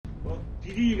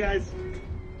GG, you guys.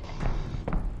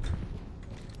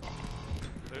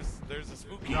 There's a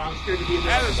spooky. No, I'm scared to be in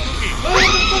there. There's spooky.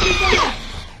 Oh,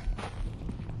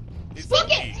 He's Book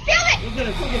spooky. it! Steal it! was that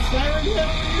a fucking siren hit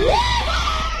over here?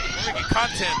 We're making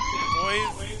content,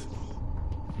 boys.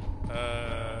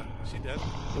 She dead?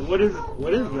 So what is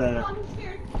that?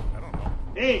 I don't know.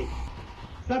 Hey,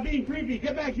 stop being creepy.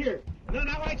 Get back here. No,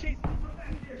 not when I chase.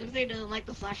 If they doesn't like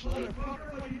the flashlight.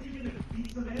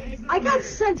 I got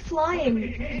sent flying.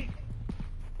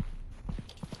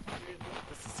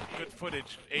 This is good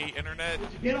footage. Internet.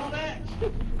 Get all that?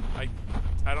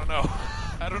 I don't know.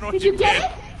 I don't know what Did you get did.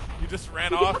 it? You just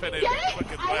ran off and it Get it?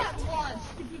 fucking I left. have launched.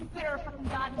 If you better fucking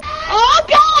gotten it. Oh,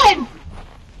 God!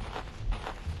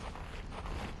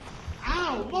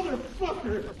 Ow,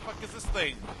 motherfucker! What the fuck is this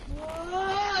thing?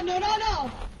 Whoa,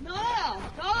 no.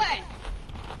 Go away.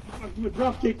 I'm gonna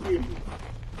drop kick you.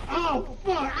 Ow,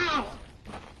 fuck, ow!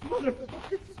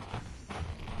 Motherfucker!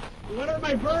 What are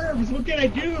my verbs? What can I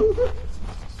do?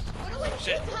 What do I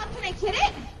Shit. do? How can I get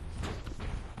it?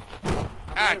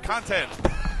 Ah, content.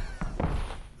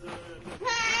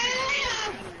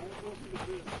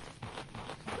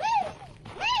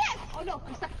 Oh no,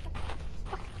 I'm stuck.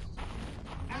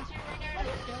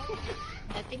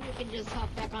 I think we can just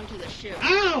hop back onto the ship.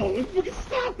 Ow! Fucking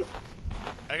stop!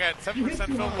 I got 7%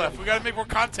 film left. We gotta make more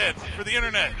content for the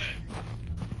internet.